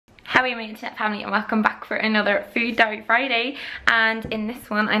How are you, my internet family, and welcome back for another Food Diary Friday. And in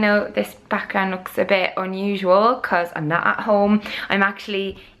this one, I know this background looks a bit unusual because I'm not at home. I'm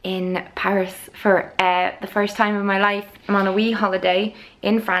actually in Paris for the first time in my life. I'm on a wee holiday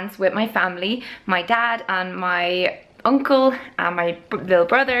in France with my family, my dad and my uncle and my little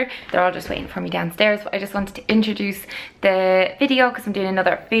brother. They're all just waiting for me downstairs, but I just wanted to introduce the video because I'm doing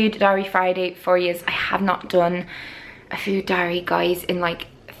another Food Diary Friday for you. I have not done a food diary, guys, in like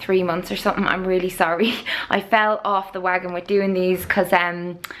 3 months or something. I'm really sorry. I fell off the wagon with doing these because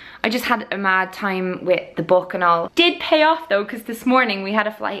I just had a mad time with the book and all. Did pay off though, because this morning we had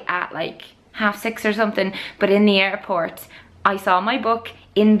a flight at like 6:30 or something, but in the airport I saw my book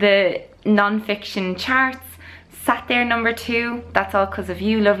in the non-fiction charts, sat there number 2. That's all because of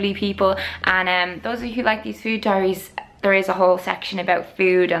you lovely people. And those of you who like these food diaries, there is a whole section about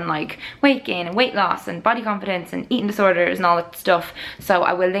food and like weight gain and weight loss and body confidence and eating disorders and all that stuff. So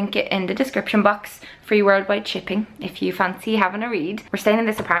I will link it in the description box. Free worldwide shipping if you fancy having a read. We're staying in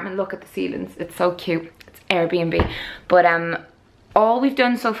this apartment. Look at the ceilings. It's so cute. It's Airbnb. But all we've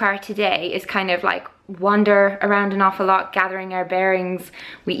done so far today is kind of like wander around an awful lot, gathering our bearings.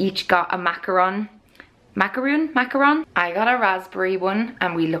 We each got a macaron. I got a raspberry one,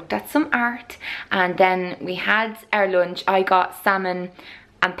 and we looked at some art, and then we had our lunch. I got salmon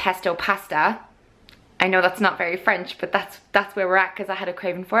and pesto pasta. I know that's not very French, but that's where we're at because I had a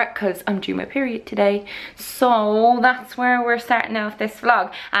craving for it because I'm due my period today. So that's where we're starting off this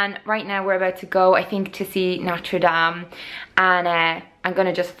vlog. And right now we're about to go, I think, to see Notre Dame, and I'm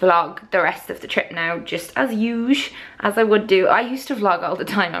gonna just vlog the rest of the trip now, just as usual, as I would do. I used to vlog all the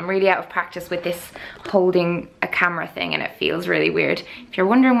time. I'm really out of practice with this holding a camera thing, and it feels really weird. If you're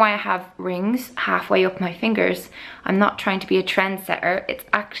wondering why I have rings halfway up my fingers, I'm not trying to be a trendsetter. It's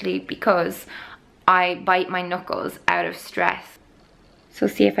actually because I bite my knuckles out of stress. So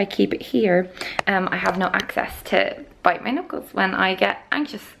see, if I keep it here, I have no access to bite my knuckles when I get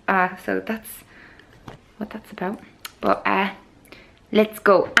anxious. So that's what that's about. But let's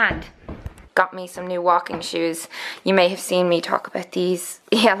go. And got me some new walking shoes. You may have seen me talk about these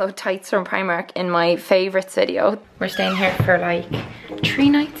yellow tights from Primark in my favorites video. We're staying here for like 3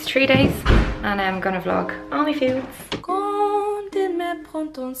 nights, 3 days, and I'm gonna vlog all my foods.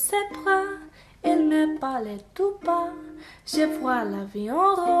 Il me parlait tout bas, je vois la vie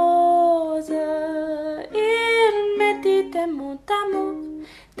en rose. Il me dit des mots d'amour,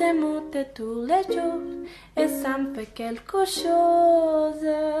 des mots de tous les jours, et ça me fait quelque chose.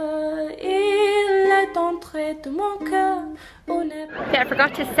 Il est entré de mon cœur. Yeah, I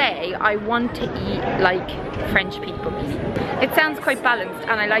forgot to say, I want to eat like French people eat. It sounds quite balanced,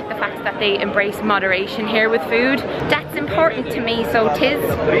 and I like the fact that they embrace moderation here with food. That's important to me, so 'tis.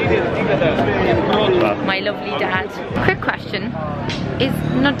 My lovely dad. Quick question, is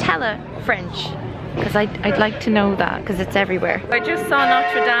Nutella French? Because I'd like to know that, because it's everywhere. I just saw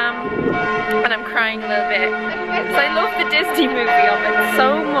Notre Dame and I'm crying a little bit because I love the Disney movie of it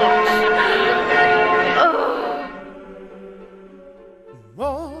so much. Oh.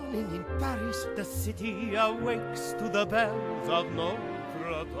 Morning in Paris, the city awakes to the bells of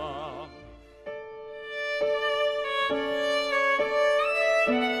Notre Dame.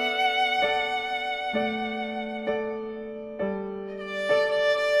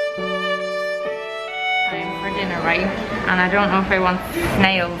 Time for dinner, right? And I don't know if I want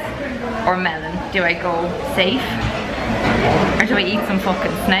snails or melon. Do I go safe? Or do I eat some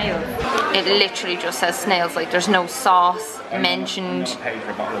fucking snails? It literally just says snails, like there's no sauce mentioned,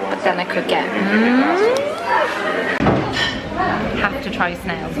 but then I could get have to try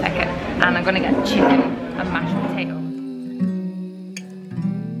snails, heck it. And I'm gonna get chicken and mashed potato.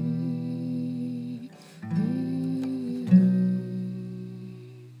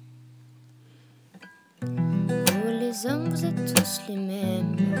 Les hommes, vous êtes tous les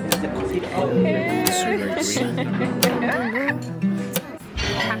mêmes.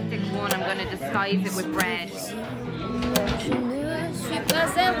 Tactic 1, I'm gonna disguise it with bread. Je ne suis pas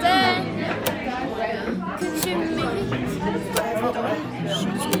certaine que tu mérites.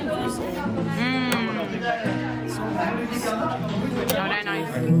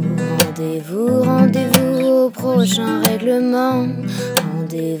 Rendez-vous, rendez-vous au prochain règlement.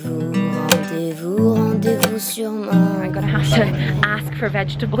 Rendez-vous, rendez-vous, rendez-vous sûrement. I'm gonna have to ask for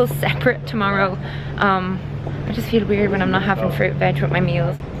vegetables separate tomorrow. I just feel weird when I'm not having fruit veg with my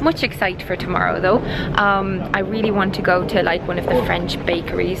meals. Much excited for tomorrow though. I really want to go to like one of the French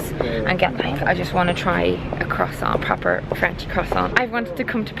bakeries and get like, I just want to try a croissant, proper French croissant. I've wanted to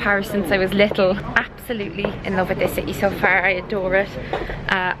come to Paris since I was little. Absolutely in love with this city so far. I adore it.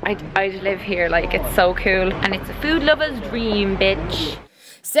 I'd live here, like it's so cool. And it's a food lover's dream, bitch.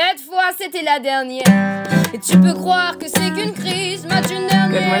 Cette fois c'était la dernière. Et tu peux croire que c'est qu'une crise. Match une dernière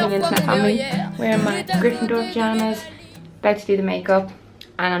Good morning, fois internet mon family. derrière. Wearing my Gryffindor pajamas, about to do the makeup,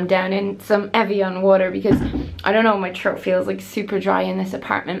 and I'm down in some Evian water because I don't know, my throat feels like super dry in this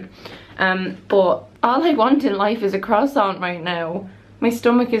apartment. But all I want in life is a croissant right now. My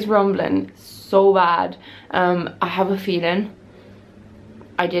stomach is rumbling so bad. I have a feeling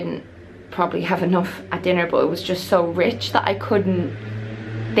I didn't probably have enough at dinner, but it was just so rich that I couldn't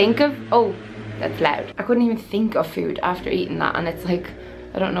think of, oh, that's loud. I couldn't even think of food after eating that, and it's like,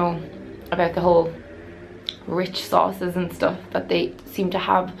 I don't know about the whole rich sauces and stuff that they seem to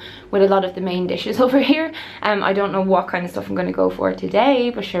have with a lot of the main dishes over here. I don't know what kind of stuff I'm going to go for today,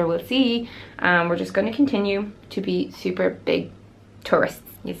 but sure, we'll see. We're just going to continue to be super big tourists.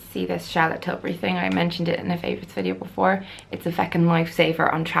 You see this shallot tilbury thing? I mentioned it in a favourites video before. It's a feckin'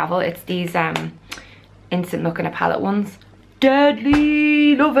 lifesaver on travel. It's these instant look in a palette ones.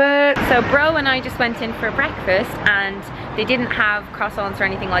 Deadly, love it. So bro and I just went in for breakfast and they didn't have croissants or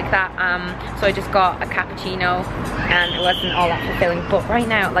anything like that, so I just got a cappuccino and it wasn't all that fulfilling. But right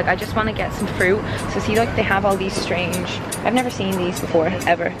now, like, I just want to get some fruit. So see, like, they have all these strange, I've never seen these before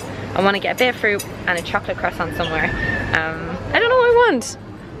ever. I want to get a bit of fruit and a chocolate croissant somewhere. I don't know what I want.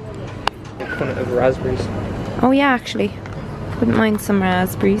 A punnet of raspberries. Oh yeah, actually, wouldn't mind some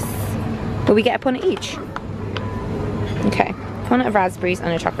raspberries, but we get a punnet each. Okay, punnet of raspberries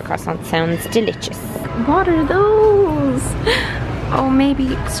and a chocolate croissant sounds delicious. What are those? Oh,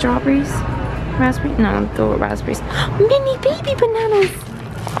 maybe strawberries? Raspberries? No, those are raspberries. Mini baby bananas!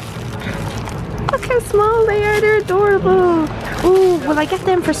 Look how small they are, they're adorable. Oh, will I get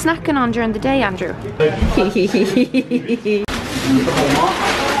them for snacking on during the day, Andrew? I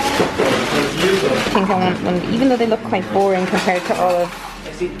think I want one, even though they look quite boring compared to all of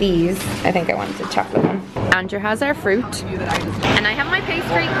these. I think I want the chocolate one. Andrew has our fruit and I have my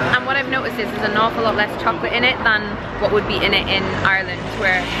pastry, and what I've noticed is there's an awful lot less chocolate in it than what would be in it in Ireland,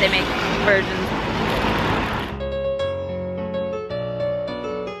 where they make versions.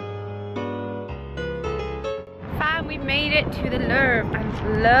 Fam, we made it to the Louvre, and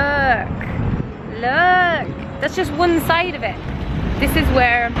look, that's just one side of it. This is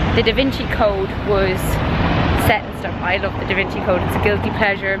where the Da Vinci Code was set and stuff. I love the Da Vinci Code, it's a guilty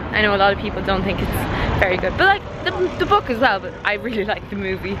pleasure. I know a lot of people don't think it's very good, but like the book as well, but I really like the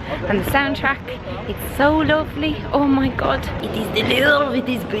movie. And the soundtrack, it's so lovely. Oh my god. It is the Louvre, it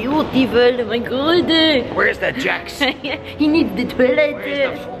is beautiful, oh my god. Where's the Jax? He needs the toilet.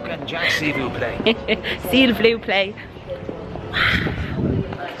 Where's the fucking Jax, s'il vous plaît? S'il vous plaît.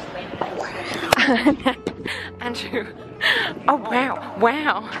 Andrew. Oh wow,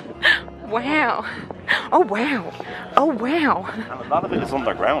 wow, wow, oh wow, oh wow. And a lot of it is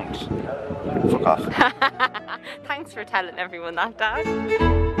underground. Fuck off. Thanks for telling everyone that, Dad.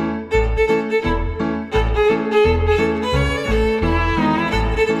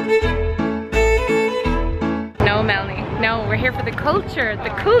 No, Melanie, no, we're here for the culture,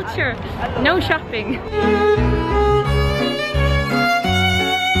 no shopping.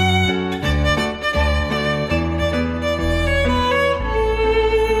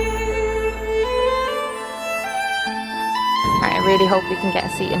 I really hope we can get a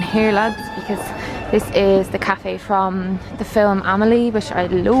seat in here, lads, because this is the cafe from the film Amelie, which I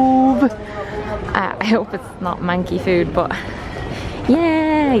love. I hope it's not manky food, but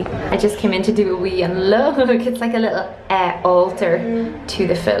yay! I just came in to do a wee, and look, it's like a little altar to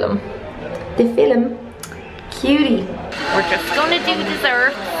the film. The film, cutie. We're just gonna do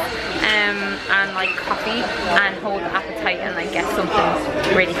dessert and like coffee and hold the appetite and like get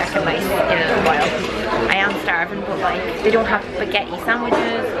something really fucking nice in a little while. I am starving, but like they don't have spaghetti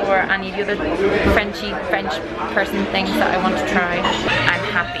sandwiches or any of the other French person things that I want to try. I'm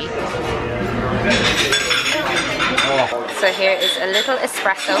happy. So here is a little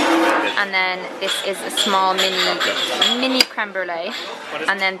espresso, and then this is a small mini creme brulee,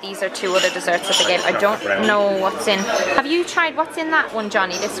 and then these are two other desserts that they gave. I don't know what's in. Have you tried what's in that one,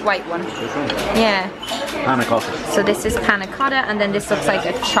 Johnny? This white one? Yeah. Panna cotta. So this is panna cotta, and then this looks like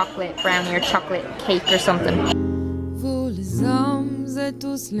a chocolate brownie or chocolate cake or something. Vous les hommes êtes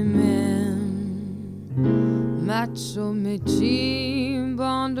tous les mêmes, macho métier,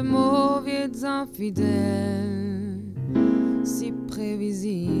 bande de mauvais infidèles, si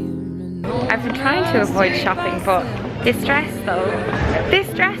prévisible. I've been trying to avoid shopping, but this dress though,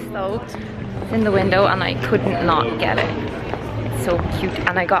 is in the window and I couldn't not get it. It's so cute.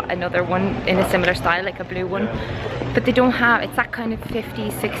 And I got another one in a similar style, like a blue one. But they don't have, it's that kind of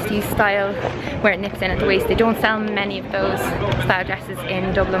 50s, 60s style where it nips in at the waist. They don't sell many of those style dresses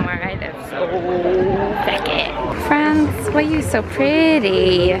in Dublin where I live. So, feck it. France, why are you so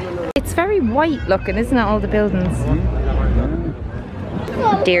pretty? It's very white looking, isn't it, all the buildings?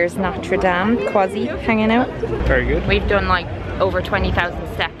 There's Notre Dame, Quasi, hanging out. Very good. We've done like over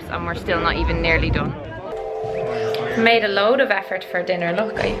 20,000 steps and we're still not even nearly done. Made a load of effort for dinner.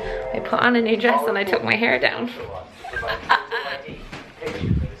 Look, I put on a new dress and I took my hair down.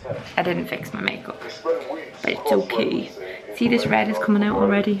 I didn't fix my makeup, but it's okay. See, this red is coming out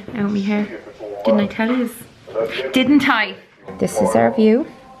already out of my hair. Didn't I tell you? Didn't I? This is our view,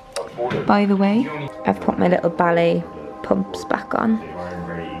 by the way. I've put my little ballet pumps back on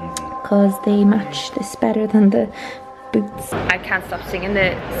because they match this better than the boots. I can't stop singing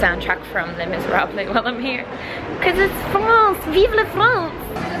the soundtrack from Les Miserables while I'm here because it's France. Vive la France!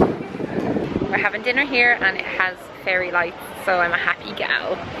 We're having dinner here and it has fairy lights, so I'm a happy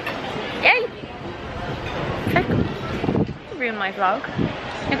gal. Yay! Okay. Ruin my vlog.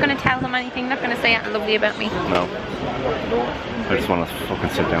 You're gonna tell them anything? Not gonna say anything lovely about me? No. I just want to fucking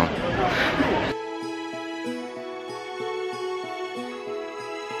sit down.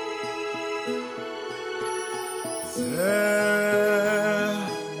 There,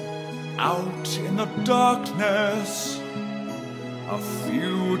 out in the darkness, a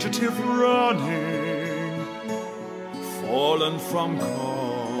fugitive running, fallen from grace,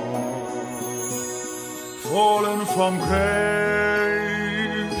 fallen from grace.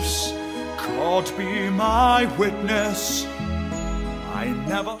 God be my witness, I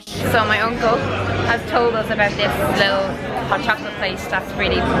never. So my uncle has told us about this little hot chocolate place that's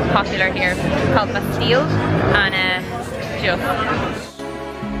really popular here called Bastille, and just,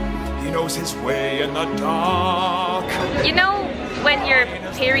 He knows his way in the dark. you know, when you're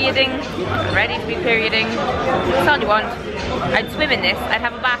perioding, ready to be perioding, that's all you want. I'd swim in this, I'd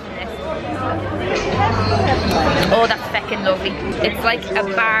have a bath in this. Oh, that's feckin' lovely. It's like a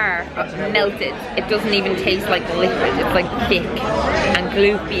bar but melted. It doesn't even taste like liquid. It's like thick and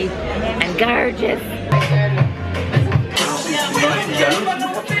gloopy and gorgeous.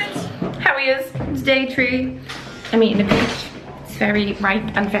 How are you? It's day 3. I'm eating a peach. It's very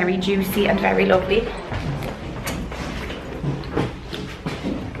ripe and very juicy and very lovely.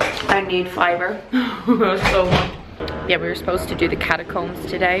 I need fibre. So much. Yeah, we were supposed to do the catacombs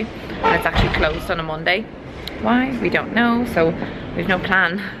today and it's actually closed on a Monday. Why? We don't know, so we've no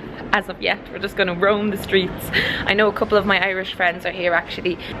plan as of yet. We're just gonna roam the streets. I know a couple of my Irish friends are here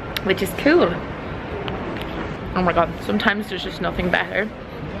actually, which is cool. Oh my god, sometimes there's just nothing better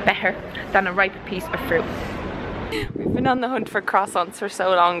than a ripe piece of fruit. We've been on the hunt for croissants for so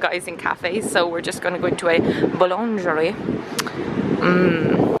long, guys, in cafes, so we're just gonna go into a boulangerie.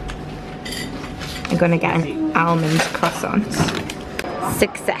 I'm gonna get an almond croissant.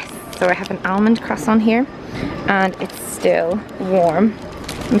 Success. So I have an almond croissant here and it's still warm.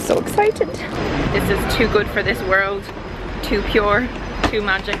 I'm so excited. This is too good for this world. Too pure, too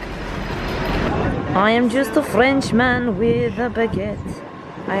magic. I am just a Frenchman with a baguette.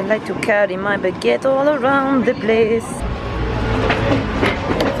 I like to carry my baguette all around the place.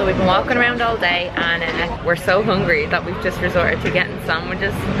 So we've been walking around all day and we're so hungry that we've just resorted to getting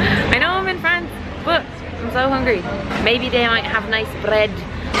sandwiches. I know I'm in France, but I'm so hungry. Maybe they might have nice bread.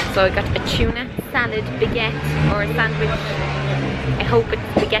 So I got a tuna salad baguette or a sandwich. I hope it's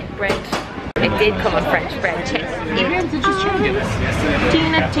baguette bread. It did come on French bread. Check it.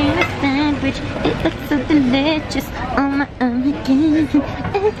 Tuna sandwich. It looks so delicious. Oh my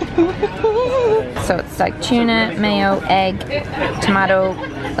So it's like tuna, mayo, egg, tomato,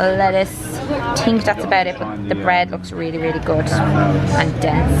 lettuce. I think that's about it, but the bread looks really, really good and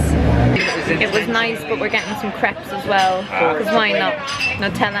dense. It was nice, but we're getting some crepes as well, because why not?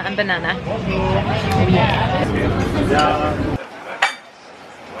 Nutella and banana. Oh yeah.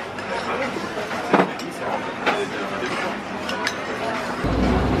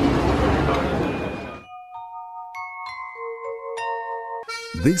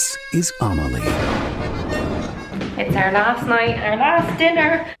 This is Amelie. It's our last night, our last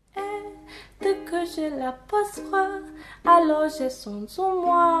dinner. Dès que j'ai la poisse froide, alors je sens sur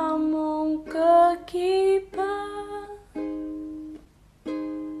moi mon cœur qui bat.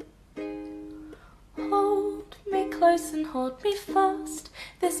 Hold me close and hold me fast,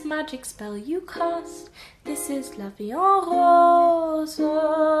 this magic spell you cast. This is la vie en rose.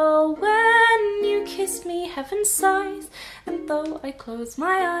 When you kiss me, heaven sighs, and though I close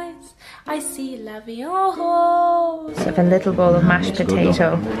my eyes, I see la vie en rose. So I have a little bowl of mashed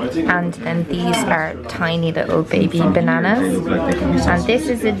potato, and then these are tiny little baby bananas, and this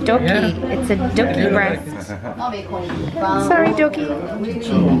is a ducky. It's a ducky breast. Sorry, ducky,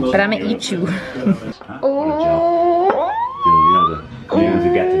 but I'm gonna eat you. Oh,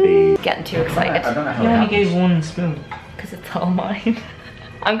 getting too excited. You only gave one spoon. Because it's all mine.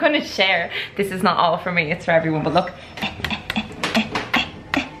 I'm gonna share. This is not all for me, it's for everyone, but look.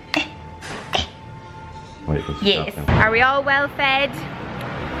 Yes. Are we all well fed?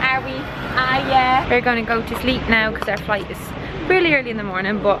 Are we? Ah, yeah. We're gonna go to sleep now because our flight is really early in the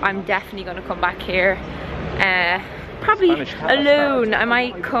morning, but I'm definitely gonna come back here. Probably alone. I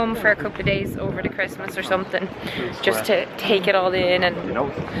might come for a couple of days over the Christmas or something, just to take it all in, and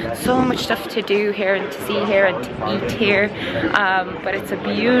so much stuff to do here and to see here and to eat here. But it's a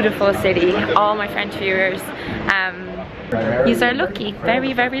beautiful city. All my French viewers, you are lucky,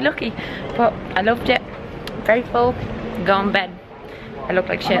 very, very lucky. But I loved it. Very full. Go on bed. I look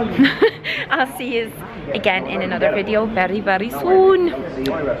like shit. I'll see you again in another video very, very soon.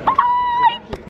 Bye.